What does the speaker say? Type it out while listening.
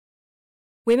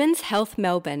Women's Health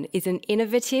Melbourne is an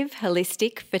innovative,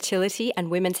 holistic fertility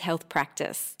and women's health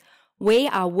practice. We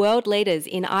are world leaders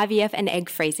in IVF and egg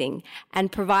freezing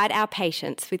and provide our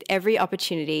patients with every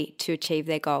opportunity to achieve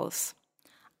their goals.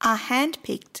 Our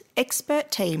hand-picked expert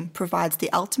team provides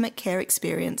the ultimate care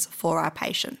experience for our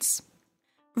patients.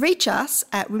 Reach us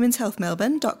at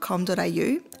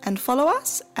womenshealthmelbourne.com.au and follow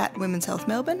us at Women's Health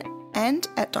Melbourne and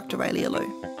at Dr. Raelia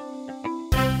Lew.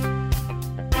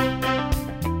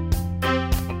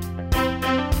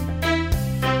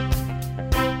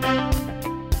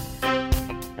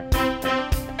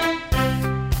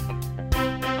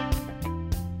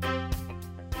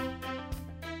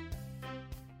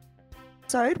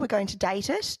 We're going to date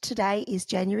it. Today is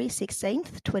January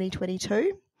 16th,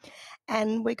 2022,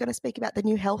 and we're going to speak about the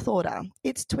new health order.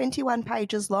 It's 21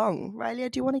 pages long.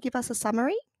 Raelia, do you want to give us a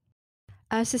summary?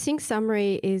 A succinct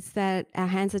summary is that our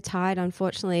hands are tied,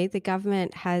 unfortunately. The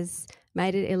government has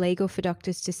made it illegal for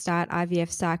doctors to start IVF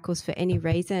cycles for any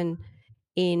reason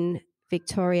in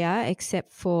Victoria,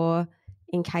 except for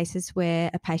in cases where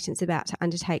a patient's about to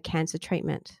undertake cancer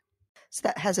treatment. So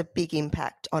that has a big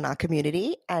impact on our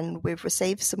community, and we've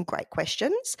received some great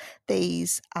questions.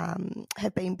 These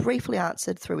have been briefly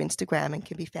answered through Instagram and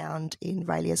can be found in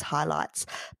Raelia's highlights,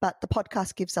 but the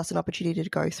podcast gives us an opportunity to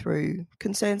go through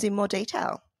concerns in more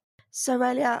detail. So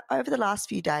Raelia, over the last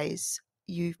few days,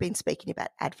 you've been speaking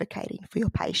about advocating for your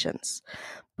patients.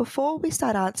 Before we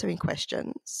start answering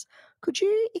questions, could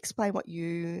you explain what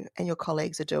you and your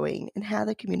colleagues are doing and how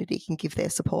the community can give their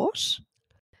support?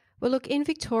 Well, look, in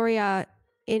Victoria,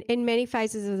 in many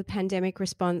phases of the pandemic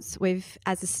response, we've,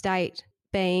 as a state,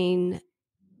 been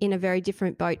in a very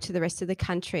different boat to the rest of the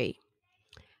country.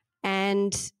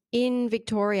 And in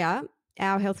Victoria,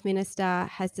 our health minister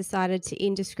has decided to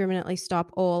indiscriminately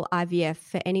stop all IVF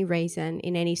for any reason,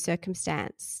 in any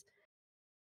circumstance.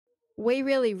 We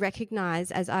really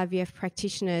recognise as IVF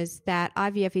practitioners that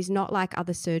IVF is not like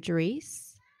other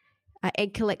surgeries.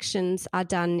 Egg collections are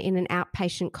done in an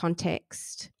outpatient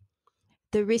context.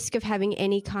 The risk of having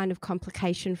any kind of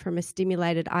complication from a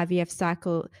stimulated IVF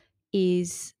cycle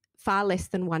is far less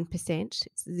than 1%.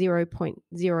 It's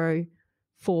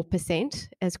 0.04%,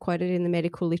 as quoted in the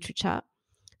medical literature.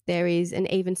 There is an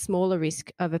even smaller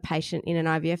risk of a patient in an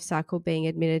IVF cycle being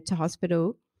admitted to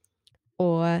hospital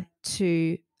or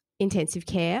to intensive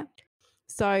care.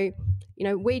 So,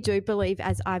 we do believe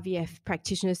as IVF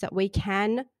practitioners that we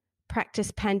can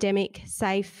practice pandemic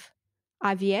safe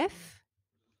IVF.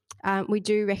 We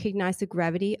do recognise the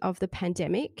gravity of the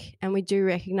pandemic, and we do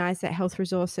recognise that health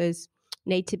resources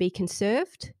need to be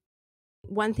conserved.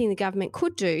 One thing the government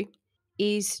could do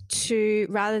is to,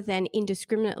 rather than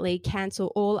indiscriminately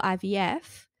cancel all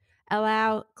IVF,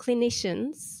 allow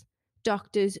clinicians,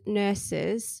 doctors,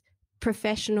 nurses,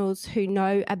 professionals who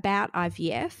know about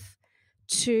IVF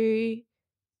to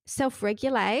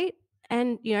self-regulate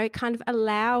and, kind of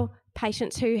allow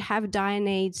patients who have dire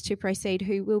needs to proceed,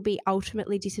 who will be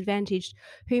ultimately disadvantaged,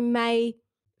 who may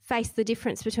face the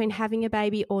difference between having a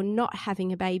baby or not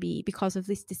having a baby because of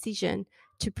this decision,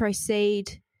 to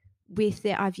proceed with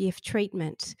their IVF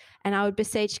treatment. And I would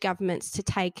beseech governments to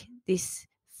take this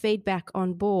feedback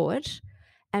on board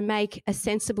and make a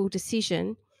sensible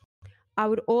decision. I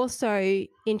would also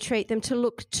entreat them to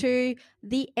look to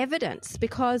the evidence,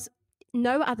 because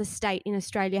no other state in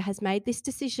Australia has made this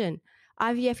decision.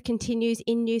 IVF continues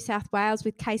in New South Wales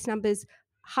with case numbers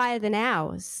higher than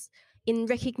ours, in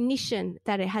recognition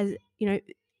that it has,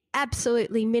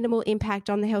 absolutely minimal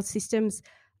impact on the health system's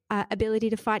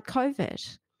ability to fight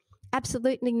COVID.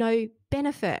 Absolutely no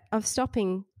benefit of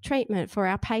stopping treatment for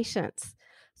our patients.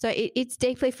 So it's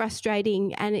deeply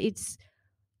frustrating, and it's,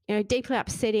 deeply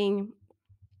upsetting.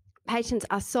 Patients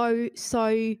are so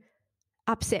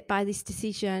upset by this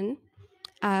decision.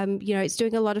 It's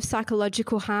doing a lot of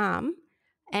psychological harm.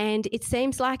 And it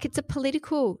seems like it's a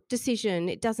political decision.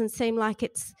 It doesn't seem like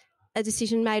it's a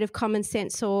decision made of common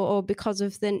sense or because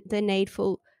of the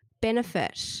needful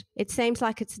benefit. It seems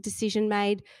like it's a decision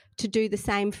made to do the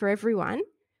same for everyone.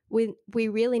 We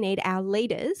really need our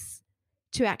leaders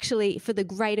to actually, for the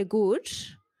greater good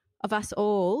of us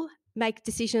all, make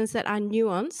decisions that are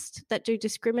nuanced, that do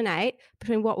discriminate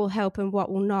between what will help and what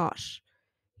will not.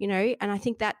 And I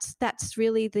think that's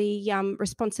really the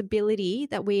responsibility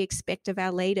that we expect of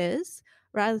our leaders,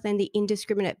 rather than the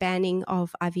indiscriminate banning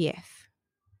of IVF.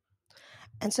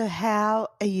 And so how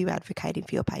are you advocating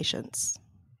for your patients?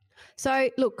 So,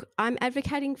 look, I'm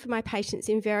advocating for my patients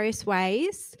in various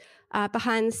ways,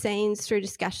 behind the scenes through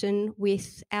discussion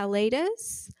with our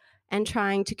leaders and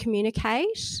trying to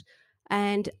communicate.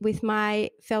 And with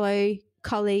my fellow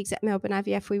colleagues at Melbourne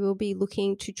IVF, we will be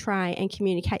looking to try and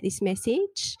communicate this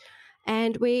message.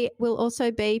 And we will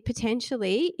also be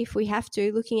potentially, if we have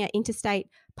to, looking at interstate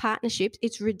partnerships.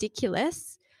 It's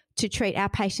ridiculous to treat our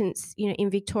patients, in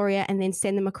Victoria and then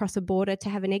send them across a border to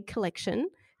have an egg collection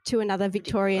to another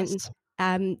Victorian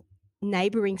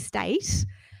neighbouring state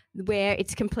where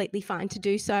it's completely fine to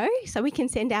do so. So we can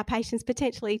send our patients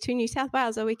potentially to New South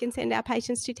Wales, or we can send our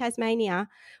patients to Tasmania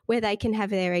where they can have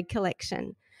their egg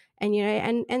collection.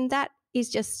 And, and that is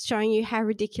just showing you how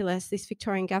ridiculous this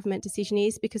Victorian government decision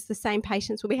is, because the same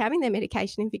patients will be having their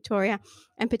medication in Victoria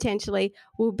and potentially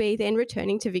will be then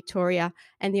returning to Victoria,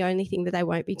 and the only thing that they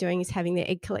won't be doing is having their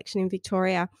egg collection in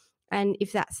Victoria. And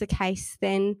if that's the case,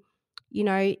 then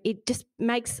it just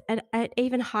makes an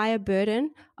even higher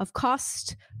burden of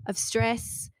cost, of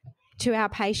stress to our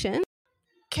patients.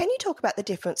 Can you talk about the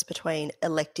difference between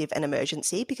elective and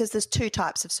emergency? Because there's two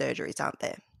types of surgeries, aren't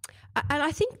there? And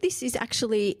I think this is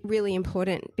actually really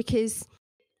important, because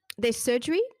there's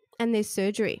surgery and there's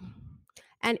surgery.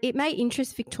 And it may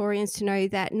interest Victorians to know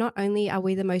that not only are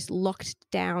we the most locked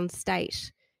down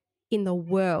state in the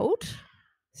world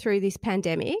through this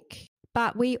pandemic,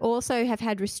 but we also have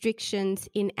had restrictions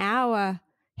in our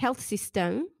health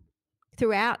system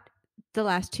throughout the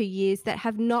last 2 years that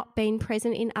have not been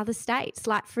present in other states.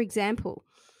 Like, for example,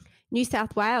 New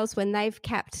South Wales, when they've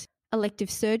capped elective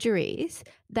surgeries,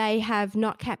 they have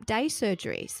not capped day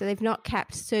surgeries. So they've not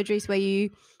capped surgeries where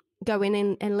you go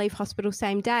in and leave hospital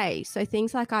same day. So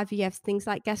things like IVFs, things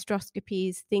like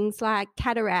gastroscopies, things like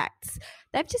cataracts,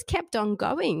 they've just kept on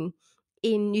going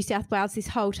in New South Wales this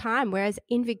whole time. Whereas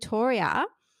in Victoria,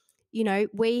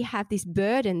 we have this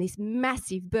burden, this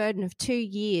massive burden of 2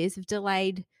 years of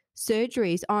delayed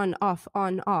surgeries on,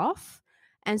 off.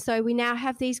 And so we now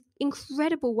have these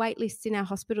incredible wait lists in our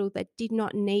hospital that did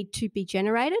not need to be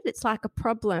generated. It's like a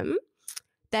problem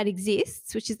that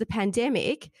exists, which is the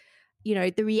pandemic.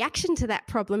 The reaction to that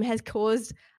problem has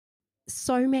caused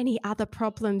so many other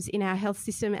problems in our health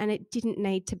system, and it didn't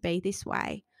need to be this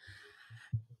way.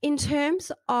 In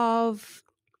terms of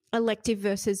elective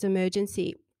versus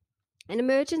emergency, an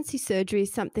emergency surgery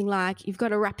is something like you've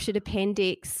got a ruptured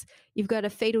appendix, you've got a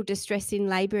fetal distress in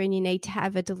labour and you need to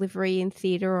have a delivery in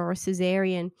theatre or a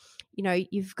caesarean.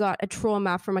 You've got a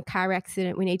trauma from a car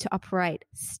accident, we need to operate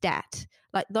stat.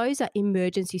 Like, those are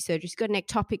emergency surgeries. You've got an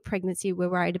ectopic pregnancy, we're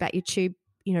worried about your tube,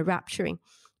 rupturing.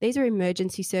 These are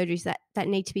emergency surgeries that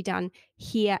need to be done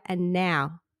here and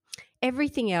now.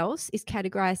 Everything else is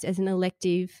categorised as an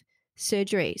elective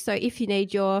surgery. So if you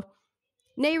need your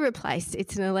knee replaced,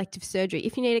 it's an elective surgery.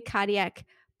 If you need a cardiac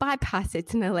bypass,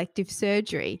 it's an elective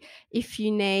surgery. If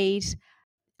you need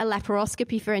a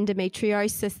laparoscopy for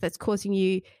endometriosis that's causing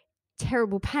you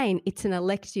terrible pain, it's an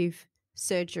elective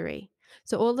surgery.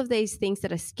 So all of these things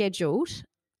that are scheduled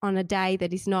on a day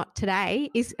that is not today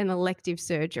is an elective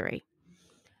surgery.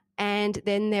 And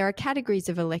then there are categories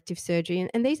of elective surgery,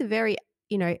 and these are very,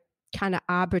 kind of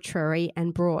arbitrary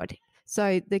and broad.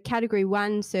 So the category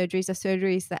 1 surgeries are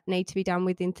surgeries that need to be done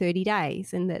within 30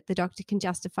 days, and that the doctor can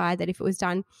justify that if it was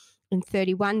done in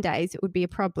 31 days, it would be a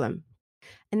problem.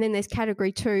 And then there's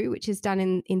category 2, which is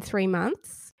done in 3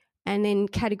 months. And then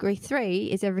category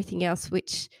 3 is everything else,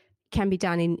 which can be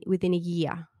done within a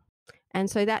year. And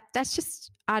so that's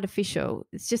just artificial.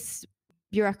 It's just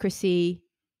bureaucracy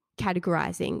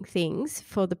categorising things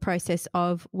for the process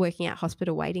of working out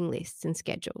hospital waiting lists and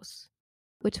schedules.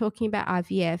 We're talking about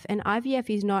IVF, and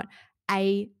IVF is not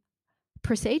a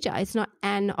procedure. It's not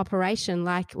an operation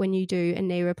like when you do a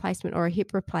knee replacement or a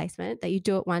hip replacement, that you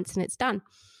do it once and it's done.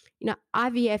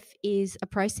 IVF is a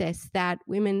process that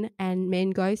women and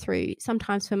men go through,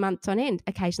 sometimes for months on end,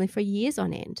 occasionally for years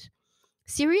on end,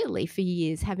 serially for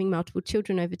years, having multiple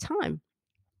children over time.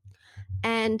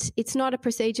 And it's not a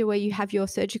procedure where you have your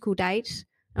surgical date,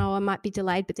 I might be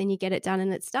delayed, but then you get it done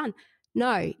and it's done.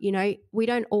 No, we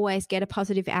don't always get a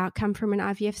positive outcome from an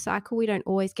IVF cycle. We don't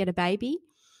always get a baby.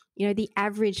 The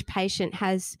average patient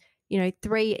has,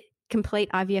 3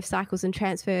 complete IVF cycles and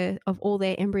transfer of all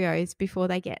their embryos before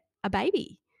they get a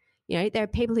baby. There are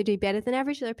people who do better than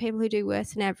average, there are people who do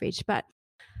worse than average. But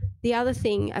the other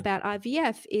thing about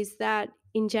IVF is that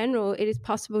in general, it is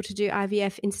possible to do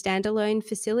IVF in standalone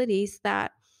facilities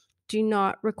that do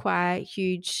not require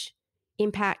huge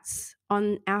impacts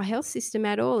on our health system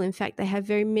at all. In fact, they have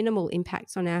very minimal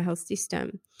impacts on our health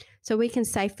system. So we can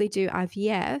safely do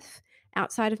IVF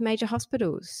outside of major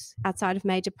hospitals, outside of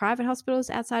major private hospitals,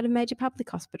 outside of major public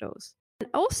hospitals. And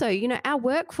also, our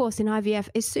workforce in IVF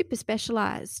is super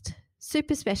specialised.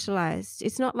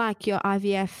 It's not like your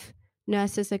IVF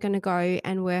nurses are going to go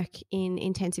and work in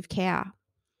intensive care,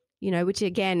 which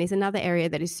again is another area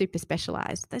that is super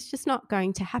specialised. That's just not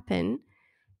going to happen.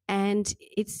 and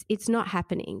it's not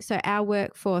happening. So our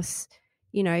workforce,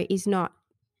 is not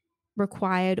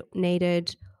required,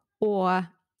 needed, or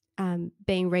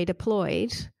being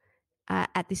redeployed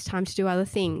at this time to do other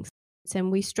things.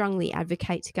 And we strongly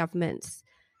advocate to governments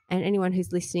and anyone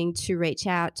who's listening to reach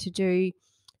out to do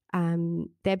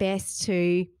their best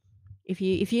to, if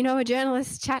you know a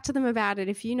journalist, chat to them about it.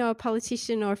 If you know a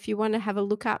politician, or if you want to have a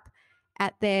look up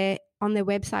on their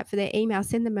website for their email,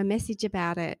 send them a message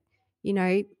about it.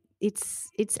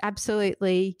 It's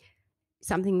absolutely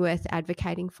something worth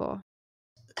advocating for.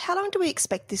 How long do we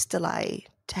expect this delay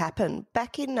to happen?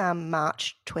 Back in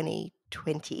March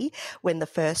 2020, when the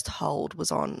first hold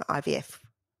was on IVF,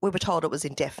 we were told it was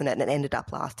indefinite and it ended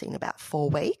up lasting about 4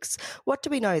 weeks. What do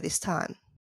we know this time?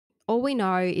 All we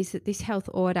know is that this health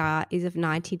order is of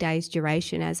 90 days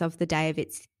duration as of the day of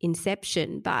its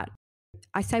inception. But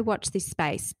I say watch this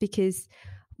space, because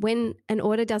when an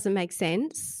order doesn't make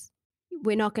sense,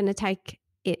 we're not going to take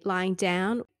it lying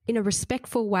down. In a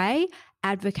respectful way,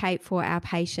 advocate for our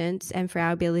patients and for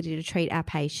our ability to treat our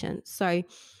patients. So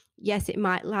yes, it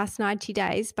might last 90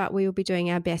 days, but we will be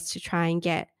doing our best to try and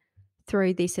get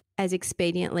through this as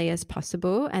expediently as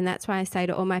possible. And that's why I say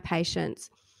to all my patients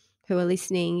who are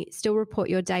listening, still report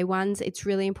your day ones. It's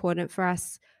really important for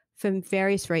us for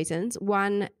various reasons.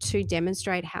 One, to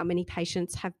demonstrate how many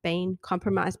patients have been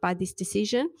compromised by this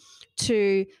decision.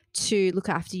 Two, to look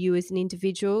after you as an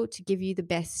individual, to give you the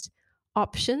best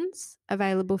options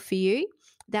available for you.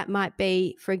 That might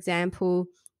be, for example,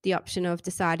 the option of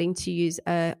deciding to use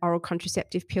an oral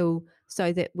contraceptive pill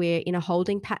so that we're in a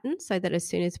holding pattern, so that as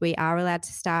soon as we are allowed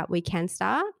to start, we can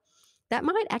start. That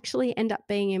might actually end up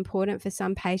being important for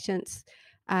some patients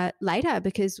later,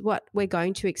 because what we're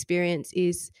going to experience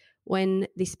is when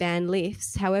this ban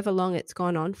lifts, however long it's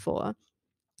gone on for,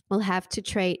 we'll have to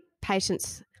treat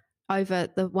patients over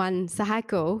the one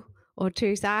cycle or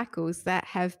 2 cycles that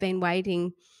have been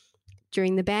waiting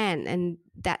during the ban. And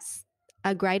that's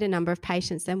a greater number of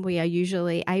patients than we are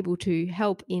usually able to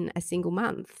help in a single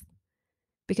month.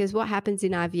 Because what happens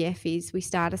in IVF is we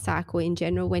start a cycle in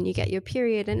general when you get your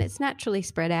period, and it's naturally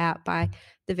spread out by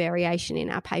the variation in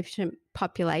our patient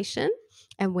population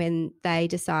and when they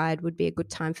decide would be a good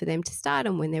time for them to start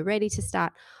and when they're ready to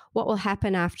start. What will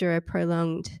happen after a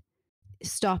prolonged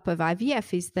stop of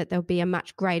IVF is that there'll be a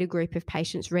much greater group of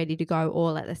patients ready to go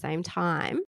all at the same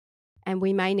time. And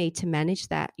we may need to manage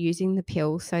that using the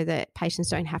pill so that patients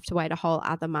don't have to wait a whole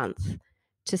other month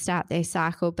to start their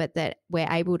cycle, but that we're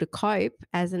able to cope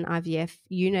as an IVF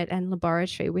unit and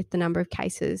laboratory with the number of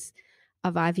cases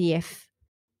of IVF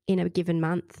in a given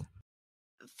month.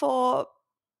 For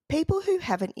people who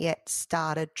haven't yet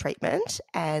started treatment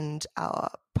and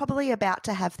are probably about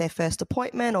to have their first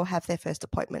appointment or have their first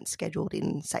appointment scheduled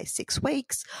in, say, 6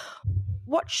 weeks,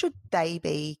 what should they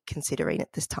be considering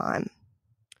at this time?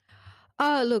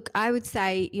 Oh, look, I would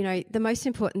say, the most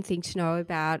important thing to know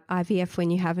about IVF when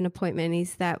you have an appointment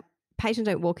is that patients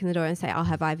don't walk in the door and say, I'll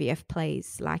have IVF,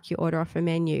 please, like you order off a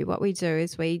menu. What we do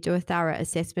is we do a thorough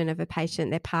assessment of a patient,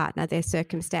 their partner, their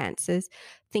circumstances,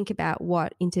 think about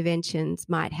what interventions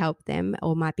might help them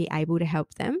or might be able to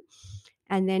help them,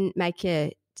 and then make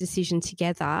a decision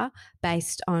together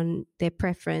based on their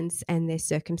preference and their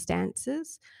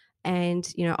circumstances.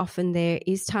 And, often there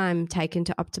is time taken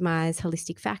to optimize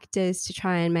holistic factors to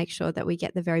try and make sure that we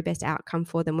get the very best outcome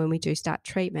for them when we do start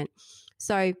treatment.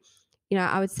 So,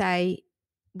 I would say,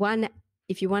 one,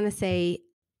 if you want to see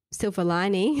silver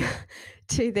lining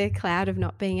to the cloud of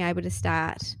not being able to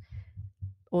start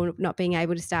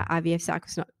IVF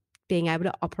cycles, not being able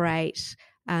to operate,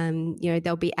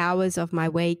 there'll be hours of my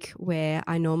week where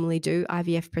I normally do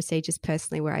IVF procedures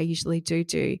personally, where I usually do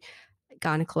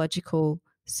gynecological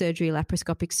surgery,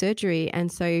 laparoscopic surgery. And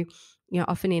so,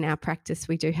 often in our practice,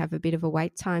 we do have a bit of a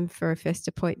wait time for a first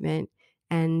appointment.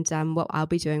 And what I'll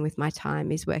be doing with my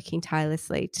time is working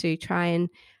tirelessly to try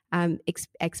and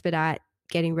expedite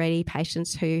getting ready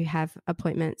patients who have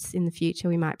appointments in the future.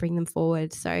 We might bring them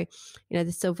forward. So,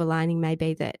 the silver lining may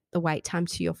be that the wait time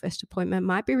to your first appointment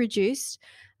might be reduced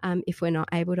if we're not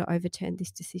able to overturn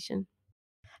this decision.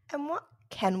 And what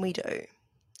can we do?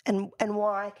 And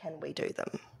why can we do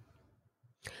them?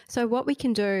 So what we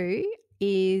can do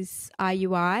is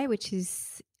IUI, which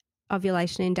is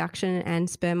ovulation induction and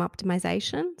sperm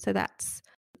optimization. So that's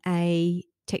a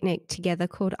technique together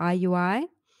called IUI,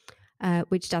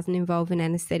 which doesn't involve an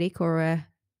anaesthetic or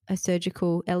a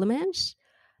surgical element.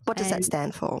 What does that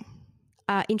stand for?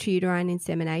 Intrauterine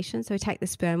insemination. So we take the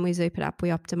sperm, we zoop it up, we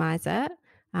optimize it.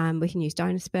 We can use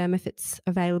donor sperm if it's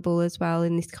available as well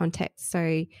in this context.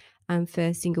 So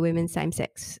for single women,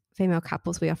 same-sex female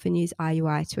couples, we often use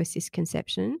IUI to assist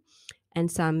conception. and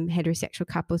some heterosexual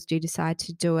couples do decide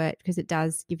to do it because it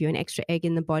does give you an extra egg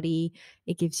in the body.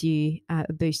 It gives you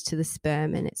a boost to the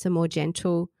sperm, and it's a more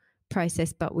gentle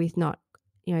process, but with not,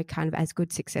 kind of as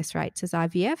good success rates as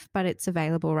IVF, but it's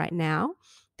available right now.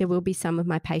 There will be some of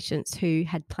my patients who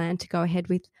had planned to go ahead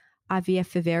with IVF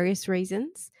for various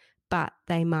reasons, but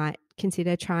they might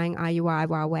consider trying IUI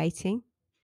while waiting.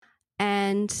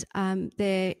 And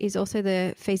there is also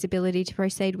the feasibility to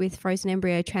proceed with frozen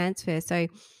embryo transfer. So,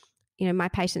 my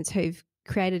patients who've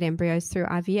created embryos through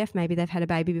IVF, maybe they've had a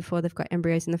baby before, they've got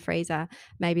embryos in the freezer,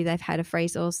 maybe they've had a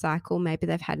freeze-all cycle, maybe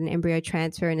they've had an embryo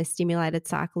transfer and a stimulated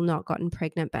cycle, not gotten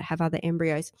pregnant but have other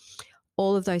embryos.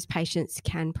 All of those patients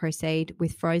can proceed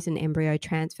with frozen embryo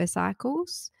transfer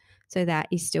cycles. So that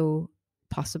is still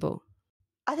possible.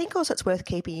 I think also it's worth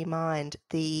keeping in mind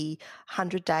the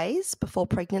 100 days before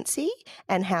pregnancy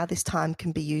and how this time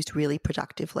can be used really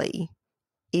productively,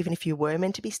 even if you were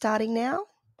meant to be starting now.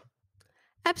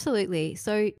 Absolutely.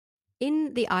 So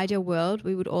in the ideal world,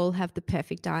 we would all have the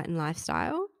perfect diet and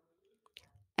lifestyle.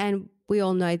 And we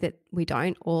all know that we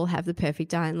don't all have the perfect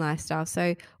diet and lifestyle.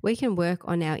 So we can work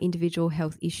on our individual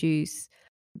health issues.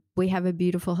 We have a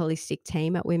beautiful holistic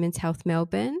team at Women's Health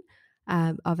Melbourne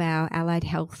of our allied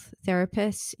health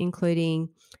therapists, including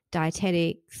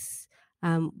dietetics,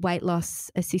 weight loss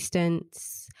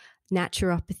assistants,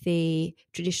 naturopathy,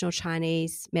 traditional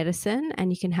Chinese medicine,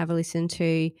 and you can have a listen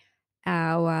to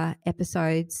our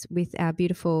episodes with our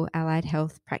beautiful allied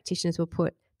health practitioners. We'll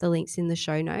put the links in the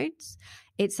show notes.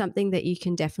 It's something that you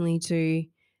can definitely do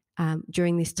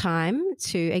during this time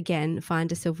to, again,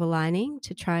 find a silver lining,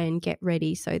 to try and get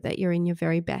ready so that you're in your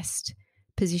very best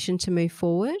position to move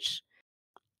forward.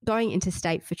 Going into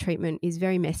state for treatment is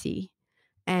very messy,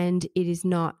 and it is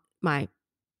not my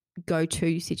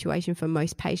go-to situation for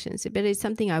most patients, but it's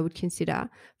something I would consider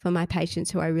for my patients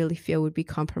who I really feel would be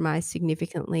compromised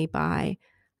significantly by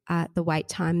the wait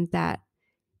time that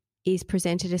is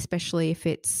presented, especially if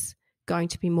it's going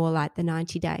to be more like the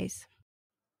 90 days.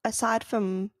 Aside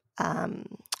from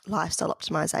lifestyle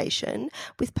optimization,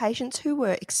 with patients who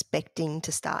were expecting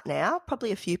to start now,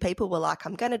 probably a few people were like,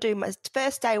 I'm going to do my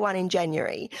first day one in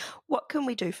January. What can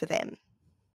we do for them?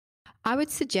 I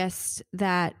would suggest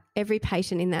that every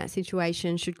patient in that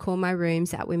situation should call my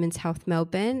rooms at Women's Health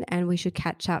Melbourne, and we should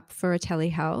catch up for a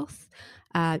telehealth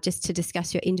just to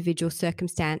discuss your individual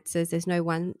circumstances. There's no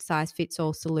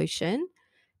one-size-fits-all solution,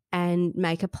 and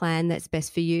make a plan that's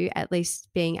best for you. At least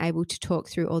being able to talk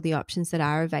through all the options that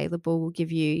are available will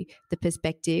give you the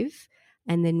perspective,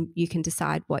 and then you can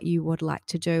decide what you would like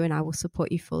to do, and I will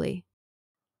support you fully.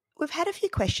 We've had a few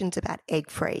questions about egg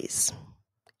freeze.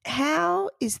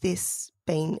 How is this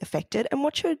being affected, and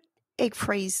what should egg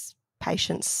freeze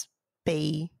patients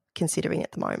be considering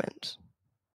at the moment?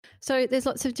 So there's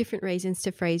lots of different reasons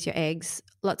to freeze your eggs.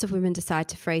 Lots of women decide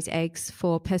to freeze eggs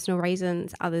for personal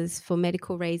reasons, others for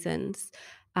medical reasons.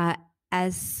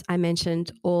 As I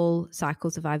mentioned, all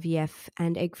cycles of IVF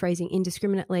and egg freezing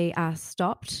indiscriminately are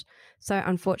stopped. So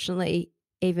unfortunately,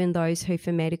 even those who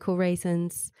for medical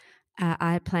reasons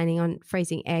are planning on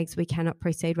freezing eggs, we cannot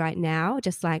proceed right now,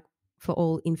 just like for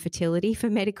all infertility,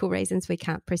 for medical reasons, we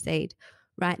can't proceed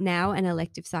right now, and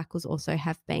elective cycles also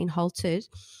have been halted.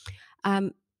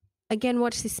 Again,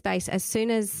 watch this space. As soon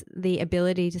as the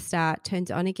ability to start turns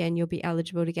on again, you'll be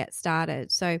eligible to get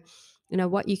started. So,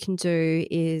 what you can do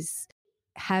is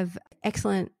have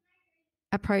excellent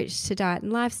approach to diet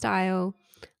and lifestyle,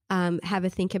 have a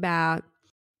think about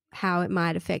how it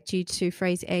might affect you to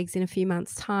freeze eggs in a few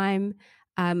months' time.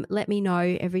 Let me know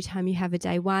every time you have a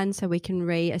day one so we can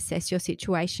reassess your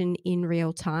situation in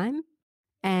real time,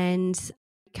 and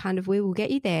we will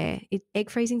get you there. Egg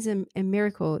freezing is a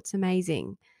miracle. It's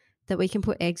amazing that we can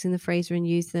put eggs in the freezer and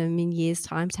use them in years'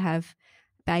 time to have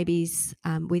babies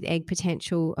with egg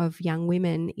potential of young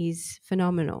women is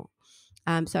phenomenal.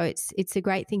 So it's a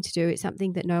great thing to do. It's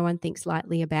something that no one thinks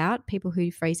lightly about. People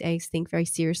who freeze eggs think very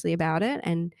seriously about it,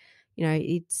 and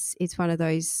it's one of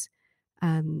those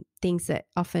things that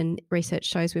often research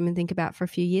shows women think about for a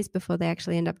few years before they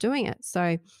actually end up doing it.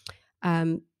 So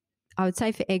I would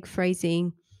say for egg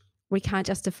freezing, we can't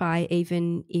justify,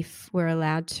 even if we're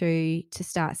allowed to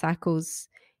start cycles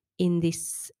in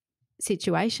this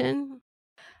situation.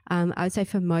 I would say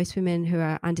for most women who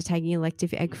are undertaking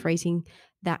elective egg freezing,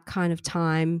 that kind of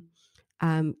time,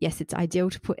 yes, it's ideal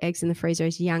to put eggs in the freezer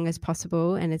as young as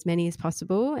possible and as many as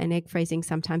possible. And egg freezing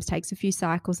sometimes takes a few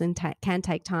cycles and can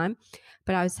take time.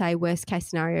 But I would say worst case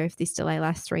scenario, if this delay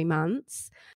lasts 3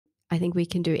 months, I think we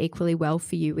can do equally well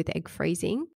for you with egg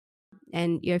freezing.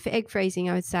 And, for egg freezing,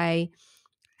 I would say,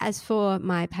 as for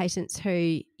my patients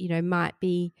who, might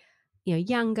be,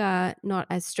 younger, not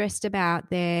as stressed about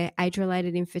their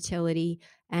age-related infertility,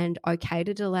 and okay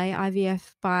to delay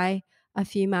IVF by a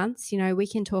few months, we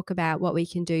can talk about what we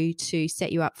can do to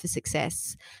set you up for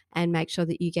success and make sure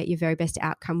that you get your very best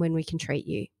outcome when we can treat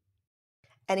you.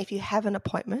 And if you have an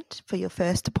appointment for your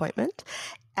first appointment,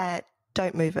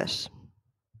 don't move it.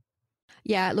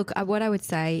 Yeah, look, what I would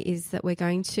say is that we're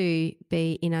going to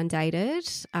be inundated.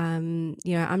 I'm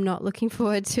not looking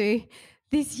forward to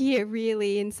this year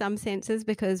really in some senses,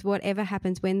 because whatever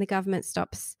happens when the government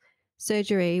stops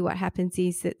surgery, what happens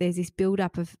is that there's this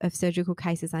build-up of surgical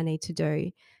cases I need to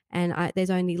do, and there's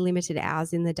only limited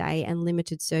hours in the day and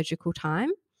limited surgical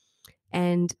time.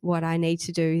 And what I need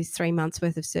to do is 3 months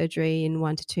worth of surgery in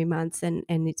 1 to 2 months, and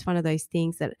it's one of those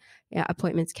things that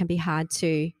appointments can be hard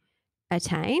to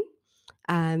attain.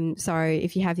 So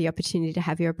if you have the opportunity to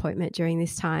have your appointment during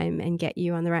this time and get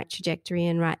you on the right trajectory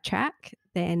and right track,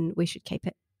 then we should keep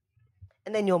it.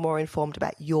 And then you're more informed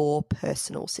about your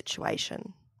personal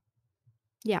situation.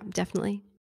 Yeah, definitely.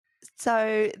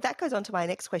 So that goes on to my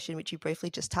next question, which you briefly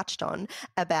just touched on,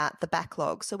 about the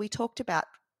backlog. So we talked about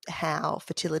how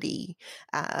fertility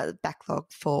backlog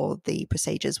for the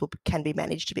procedures can be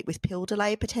managed a bit with pill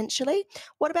delay potentially.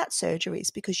 What about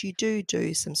surgeries? Because you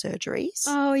do some surgeries.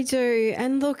 Oh, we do.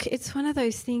 And look, it's one of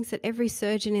those things that every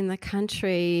surgeon in the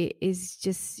country is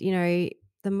just,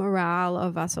 the morale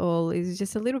of us all is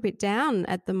just a little bit down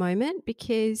at the moment,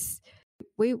 because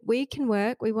we can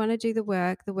work. We want to do the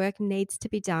work. The work needs to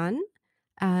be done.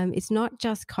 It's not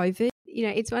just COVID.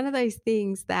 It's one of those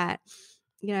things that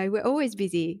we're always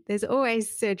busy. There's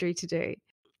always surgery to do.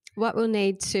 What we'll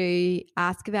need to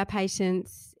ask of our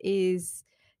patients is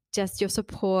just your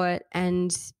support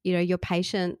and, your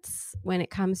patience when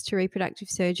it comes to reproductive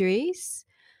surgeries,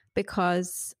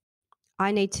 because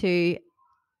I need to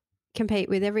compete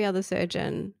with every other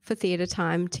surgeon for theatre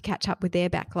time to catch up with their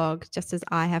backlog, just as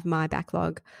I have my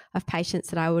backlog of patients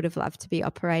that I would have loved to be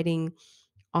operating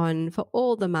on for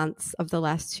all the months of the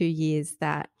last 2 years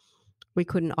that we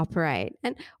couldn't operate.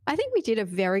 And I think we did a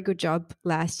very good job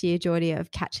last year, Geordie,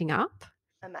 of catching up.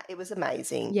 It was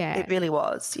amazing. Yeah. It really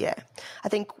was, yeah. I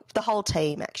think the whole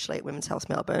team actually at Women's Health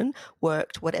Melbourne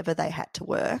worked whatever they had to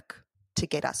work to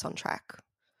get us on track.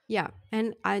 Yeah,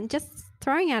 and I'm just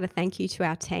throwing out a thank you to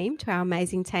our team, to our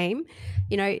amazing team.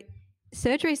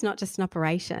 Surgery is not just an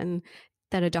operation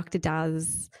that a doctor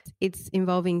does. It's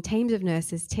involving teams of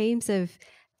nurses, teams of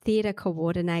theatre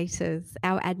coordinators,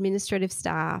 our administrative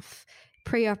staff,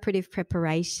 pre-operative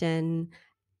preparation,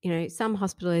 some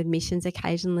hospital admissions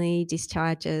occasionally,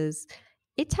 discharges.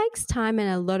 It takes time and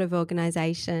a lot of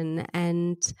organisation,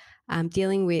 and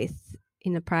dealing with,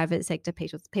 in the private sector,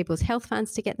 people's health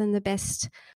funds to get them the best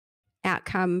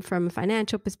outcome from a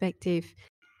financial perspective.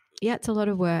 Yeah, it's a lot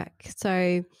of work.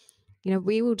 So,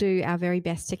 we will do our very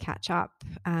best to catch up.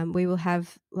 We will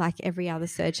have, like every other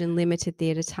surgeon, limited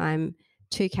theatre time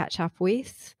to catch up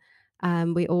with.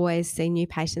 We always see new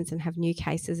patients and have new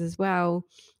cases as well.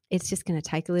 It's just going to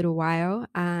take a little while.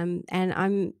 And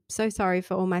I'm so sorry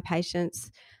for all my patients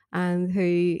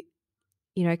who,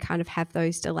 kind of have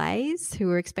those delays, who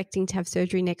are expecting to have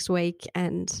surgery next week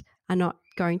and are not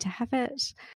going to have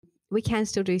it. We can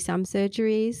still do some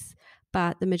surgeries,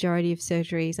 but the majority of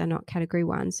surgeries are not Category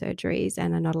 1 surgeries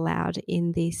and are not allowed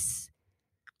in this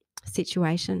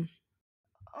situation.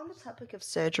 On the topic of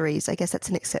surgeries, I guess that's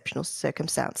an exceptional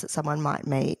circumstance that someone might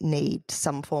need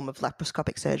some form of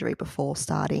laparoscopic surgery before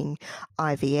starting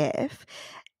IVF.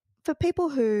 For people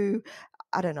who,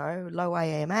 low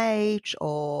AMH,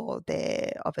 or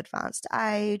they're of advanced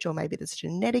age, or maybe there's a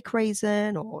genetic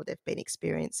reason, or they've been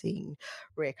experiencing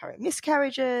recurrent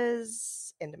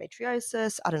miscarriages,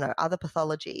 endometriosis, other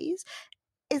pathologies,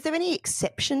 is there any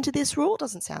exception to this rule?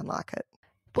 Doesn't sound like it.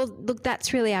 Well, look,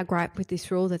 that's really our gripe with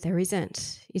this rule, that there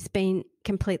isn't. It's been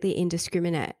completely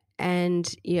indiscriminate.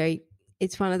 And,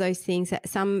 it's one of those things that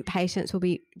some patients will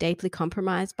be deeply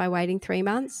compromised by waiting 3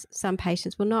 months. Some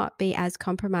patients will not be as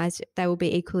compromised. They will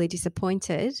be equally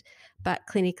disappointed. But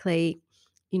clinically,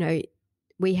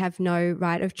 we have no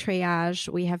right of triage.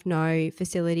 We have no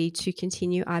facility to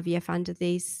continue IVF under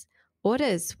these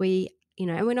orders. And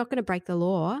we're not going to break the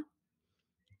law.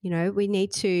 We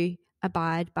need to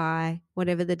abide by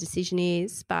whatever the decision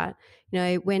is. But,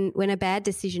 when a bad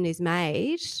decision is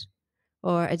made,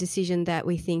 or a decision that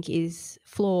we think is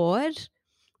flawed,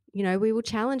 we will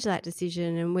challenge that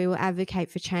decision and we will advocate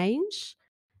for change.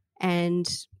 And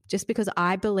just because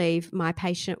I believe my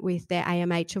patient with their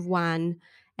AMH of 1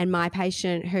 and my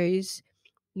patient who's,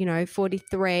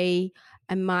 43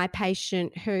 and my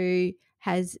patient who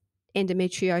has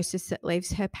endometriosis that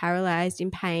leaves her paralysed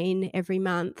in pain every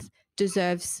month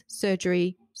deserves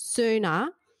surgery sooner,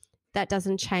 that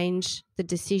doesn't change the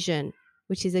decision,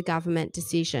 which is a government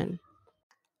decision.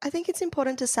 I think it's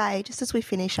important to say, just as we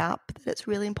finish up, that it's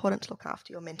really important to look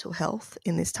after your mental health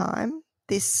in this time.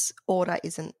 This order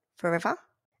isn't forever,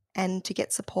 and to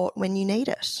get support when you need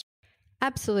it.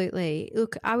 Absolutely.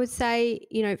 Look, I would say,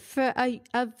 for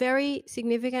a very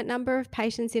significant number of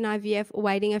patients in IVF,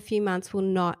 waiting a few months will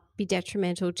not be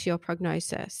detrimental to your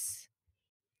prognosis.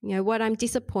 What I'm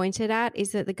disappointed at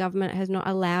is that the government has not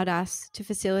allowed us to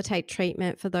facilitate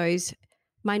treatment for those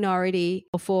minority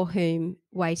or for whom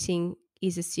waiting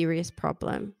is a serious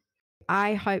problem.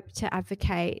 I hope to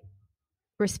advocate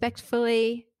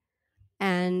respectfully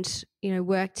and,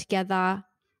 work together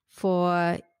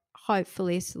for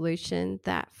hopefully a solution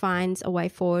that finds a way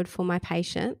forward for my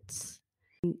patients.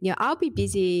 I'll be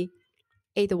busy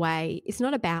either way. It's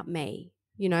not about me.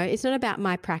 It's not about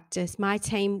my practice. My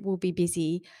team will be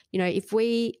busy. If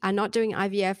we are not doing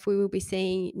IVF, we will be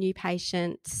seeing new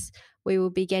patients. We will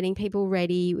be getting people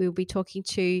ready. We will be talking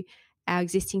to our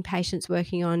existing patients,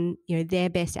 working on, their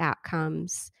best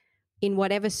outcomes in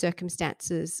whatever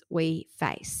circumstances we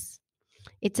face.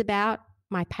 It's about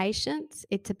my patients.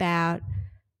 It's about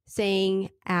seeing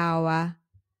our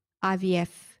IVF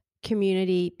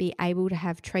community be able to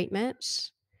have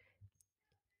treatment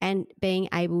and being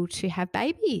able to have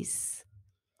babies.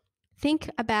 Think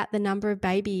about the number of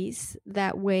babies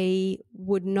that we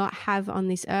would not have on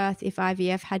this earth if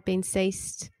IVF had been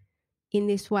ceased in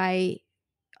this way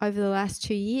over the last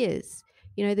 2 years.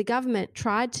 The government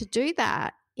tried to do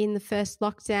that in the first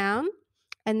lockdown,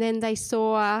 and then they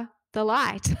saw the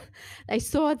light. They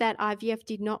saw that IVF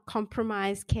did not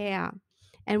compromise care,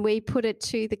 and we put it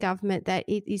to the government that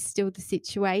it is still the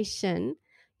situation.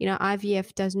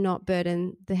 IVF does not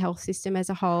burden the health system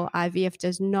as a whole. IVF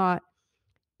does not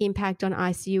impact on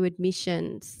ICU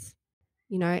admissions.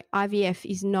 IVF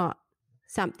is not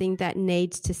something that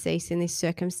needs to cease in this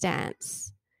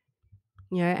circumstance.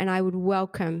 And I would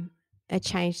welcome a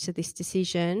change to this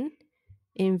decision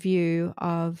in view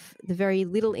of the very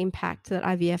little impact that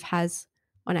IVF has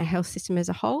on our health system as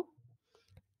a whole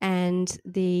and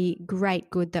the great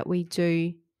good that we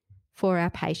do for our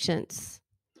patients,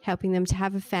 helping them to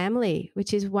have a family,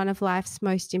 which is one of life's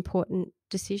most important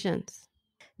decisions.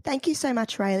 Thank you so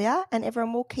much, Raelia, and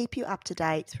everyone will keep you up to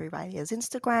date through Raelia's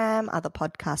Instagram, other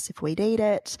podcasts if we need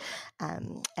it,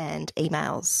 and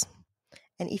emails.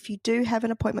 And if you do have an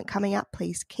appointment coming up,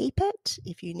 please keep it.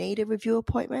 If you need a review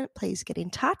appointment, please get in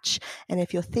touch. And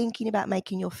if you're thinking about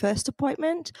making your first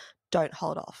appointment, don't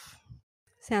hold off.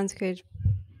 Sounds good.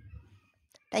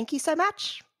 Thank you so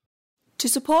much. To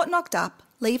support Knocked Up,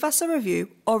 leave us a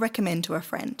review or recommend to a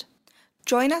friend.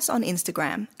 Join us on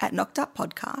Instagram at Knocked Up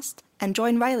Podcast and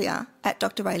join Raelia at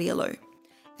Dr. Raelia Lew.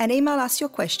 And email us your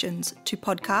questions to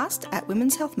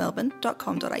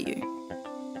podcast@womenshealthmelbourne.com.au.